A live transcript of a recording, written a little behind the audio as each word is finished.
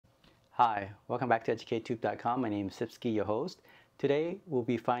Hi, welcome back to EducateTube.com. My name is Sipsky, your host. Today we'll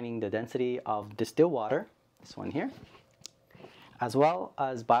be finding the density of distilled water, this one here, as well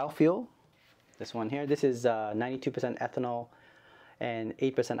as biofuel, this one here. This is 92% ethanol and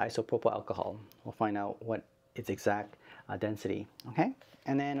 8% isopropyl alcohol. We'll find out what its exact density, okay?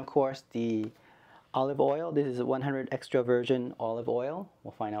 And then of course the olive oil. This is 100 extra virgin olive oil.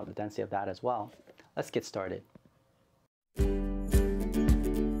 We'll find out the density of that as well. Let's get started.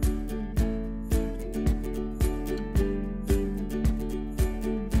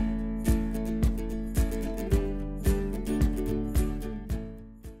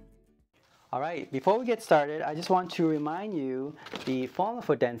 Alright, before we get started, I just want to remind you the formula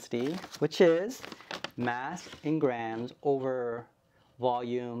for density, which is mass in grams over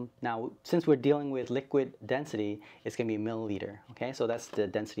volume. Now, since we're dealing with liquid density, it's going to be milliliter. Okay, so that's the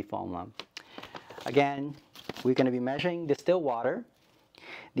density formula. Again, we're going to be measuring distilled water.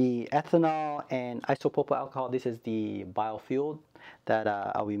 The ethanol and isopropyl alcohol, this is the biofuel that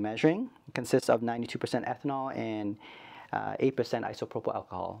I'll be measuring. It consists of 92% ethanol and 8% isopropyl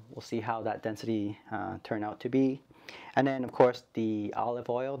alcohol. We'll see how that density turn out to be. And then, of course, the olive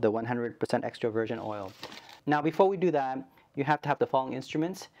oil, the 100% extra virgin oil. Now, before we do that, you have to have the following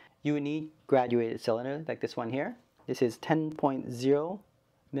instruments. You would need graduated cylinder, like this one here. This is 10.0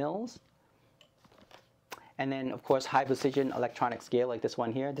 mils. And then, of course, high precision electronic scale, like this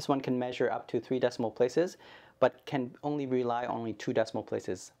one here. This one can measure up to 3 decimal places, but can only rely on only 2 decimal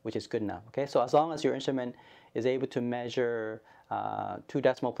places, which is good enough. Okay, so as long as your instrument is able to measure 2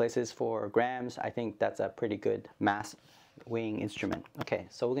 decimal places for grams, I think that's a pretty good mass weighing instrument. Okay,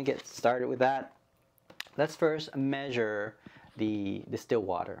 so we're gonna get started with that. Let's first measure the distilled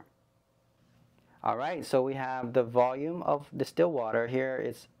water. All right, so we have the volume of distilled water here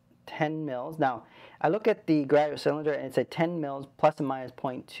is 10 mils. Now, I look at the graduate cylinder and it's a 10 mils plus or minus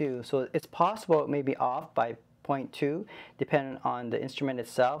 0.2. So it's possible it may be off by 0.2 depending on the instrument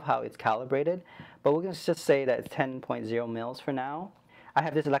itself, how it's calibrated. But we're going to just say that it's 10.0 mils for now. I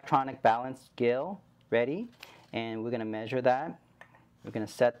have this electronic balance scale ready and we're going to measure that. We're going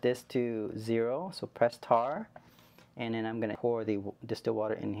to set this to 0, so press tar. And then I'm going to pour the distilled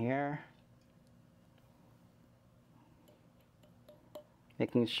water in here,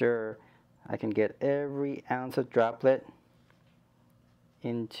 making sure I can get every ounce of droplet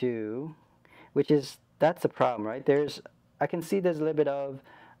into, that's the problem, right? I can see there's a little bit of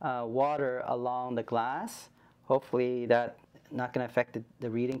water along the glass. Hopefully that's not going to affect the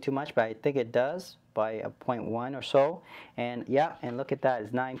reading too much, but I think it does by a 0.1 or so. And yeah, and look at that,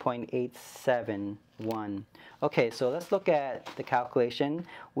 it's 9.871. Okay, so let's look at the calculation.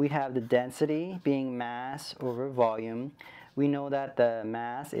 We have the density being mass over volume. We know that the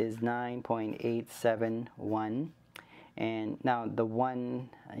mass is 9.871, and now the one,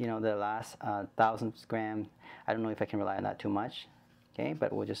 the last 1,000 grams, I don't know if I can rely on that too much, okay,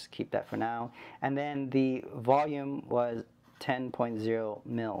 but we'll just keep that for now. And then the volume was 10.0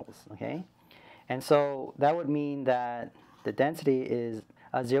 mils, okay, and so that would mean that the density is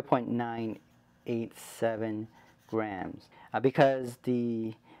 0.987 grams because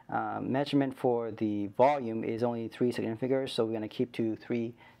the measurement for the volume is only 3 significant figures, so we're going to keep to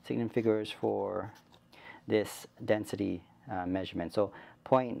 3 significant figures for this density measurement. So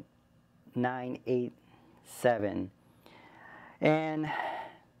 0.987, and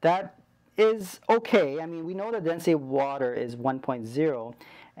that is okay. I mean, we know the density of water is 1.0,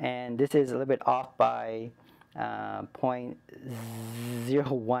 and this is a little bit off by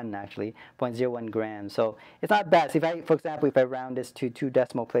 0.01 actually, 0.01 grams. So it's not bad. So for example, if I round this to 2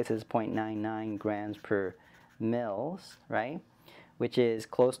 decimal places, 0.99 grams per mils, right? Which is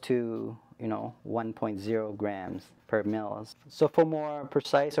close to 1.0 grams per mils. So for more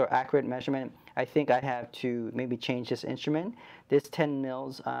precise or accurate measurement, I think I have to maybe change this instrument. This 10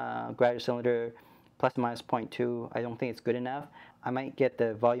 mils graduate cylinder plus or minus 0.2, I don't think it's good enough. I might get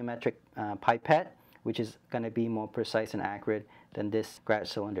the volumetric pipette, which is going to be more precise and accurate than this graduate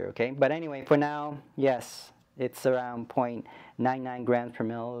cylinder, okay? But anyway, for now, yes, it's around 0.99 grams per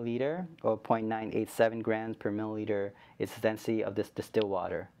milliliter or 0.987 grams per milliliter. It's the density of this distilled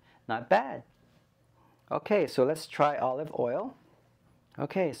water. Not bad. Okay, so let's try olive oil.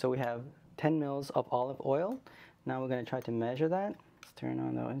 Okay, so we have 10 mils of olive oil. Now we're going to try to measure that. Let's turn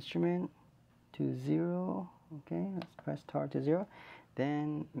on the instrument to 0. Okay, let's press tar to 0.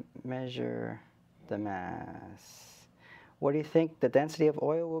 Then measure the mass. What do you think the density of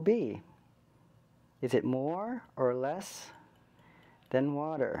oil will be? Is it more or less than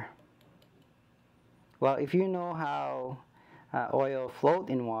water? Well, if you know how oil float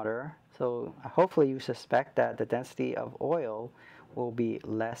in water, so hopefully you suspect that the density of oil will be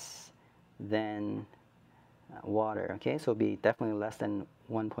less than water. Okay, so it'll be definitely less than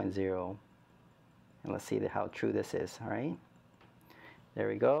 1.0. And let's see how true this is. All right, there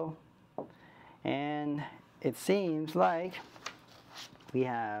we go. And it seems like we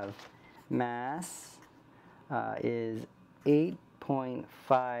have mass is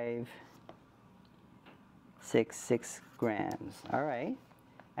 8.566 grams. All right,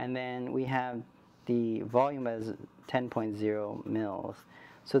 and then we have the volume as 10.0 mils.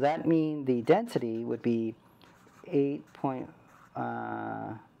 So that means the density would be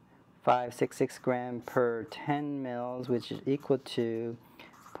 8.566 gram per 10 mils, which is equal to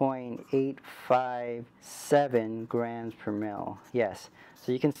 0.857 grams per mil. Yes,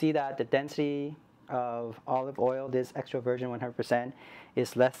 so you can see that the density of olive oil, this extra virgin 100%,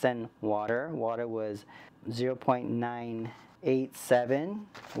 is less than water. Water was 0.987,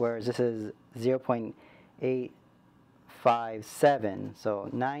 whereas this is 0.857. So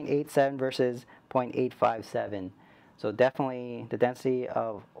 987 versus 0.857. So definitely the density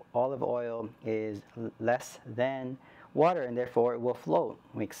of olive oil is less than water, and therefore it will float.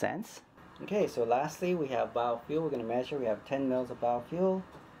 Makes sense? Okay, so lastly we have biofuel. We're going to measure. We have 10 mils of biofuel,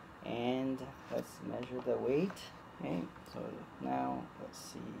 and let's measure the weight. Okay, so now let's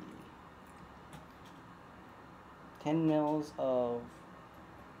see. 10 mils of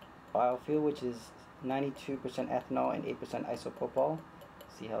biofuel, which is 92% ethanol and 8% isopropyl.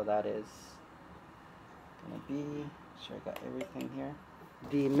 See how that is gonna be. Sure, I got everything here.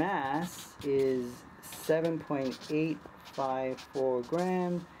 The mass is 7.854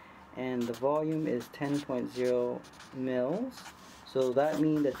 grams, and the volume is 10.0 mils. So that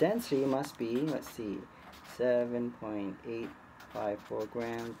means the density must be, let's see, 7.854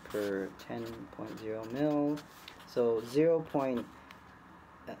 grams per 10.0 mils. So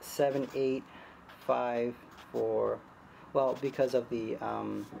 0.7854, well, because of the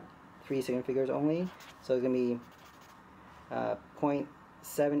 3 sigma figures only, so it's going to be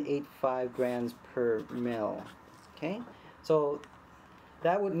 0.785 grams per mil. Okay, so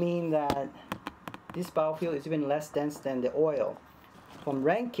that would mean that this biofuel is even less dense than the oil. From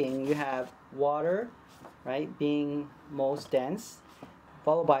ranking, you have water, right, being most dense,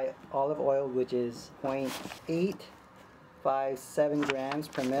 followed by olive oil, which is 0.857 grams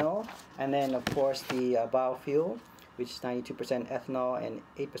per mil, and then of course the biofuel, which is 92% ethanol and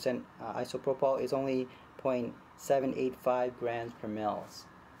 8% isopropyl, is only 0.785 grams per mil.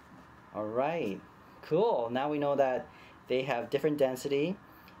 All right, cool. Now we know that they have different density,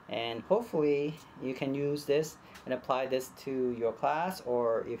 and hopefully you can use this and apply this to your class,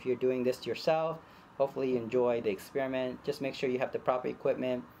 or if you're doing this yourself, hopefully you enjoy the experiment. Just make sure you have the proper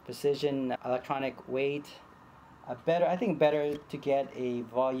equipment, precision electronic weight. I think better to get a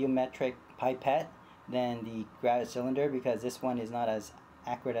volumetric pipette than the gravity cylinder, because this one is not as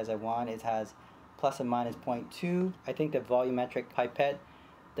accurate as I want. It has plus and minus 0.2. I think the volumetric pipette,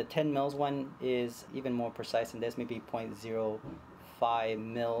 the 10 mils one, is even more precise than this, maybe 0.05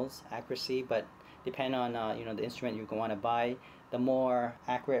 mils accuracy, but depending on the instrument you want to buy, the more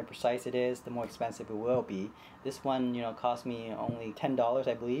accurate and precise it is, the more expensive it will be. This one, cost me only $10,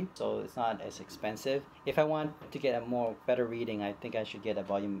 I believe, so it's not as expensive. If I want to get a better reading, I think I should get a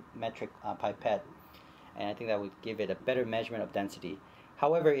volumetric pipette, and I think that would give it a better measurement of density.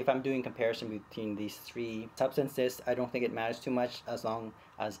 However, if I'm doing comparison between these three substances, I don't think it matters too much, as long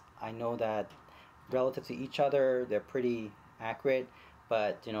as I know that relative to each other, they're pretty accurate.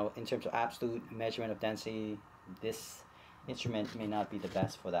 But in terms of absolute measurement of density, this instrument may not be the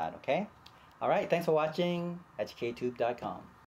best for that. Okay? All right, thanks for watching. EducateTube.com.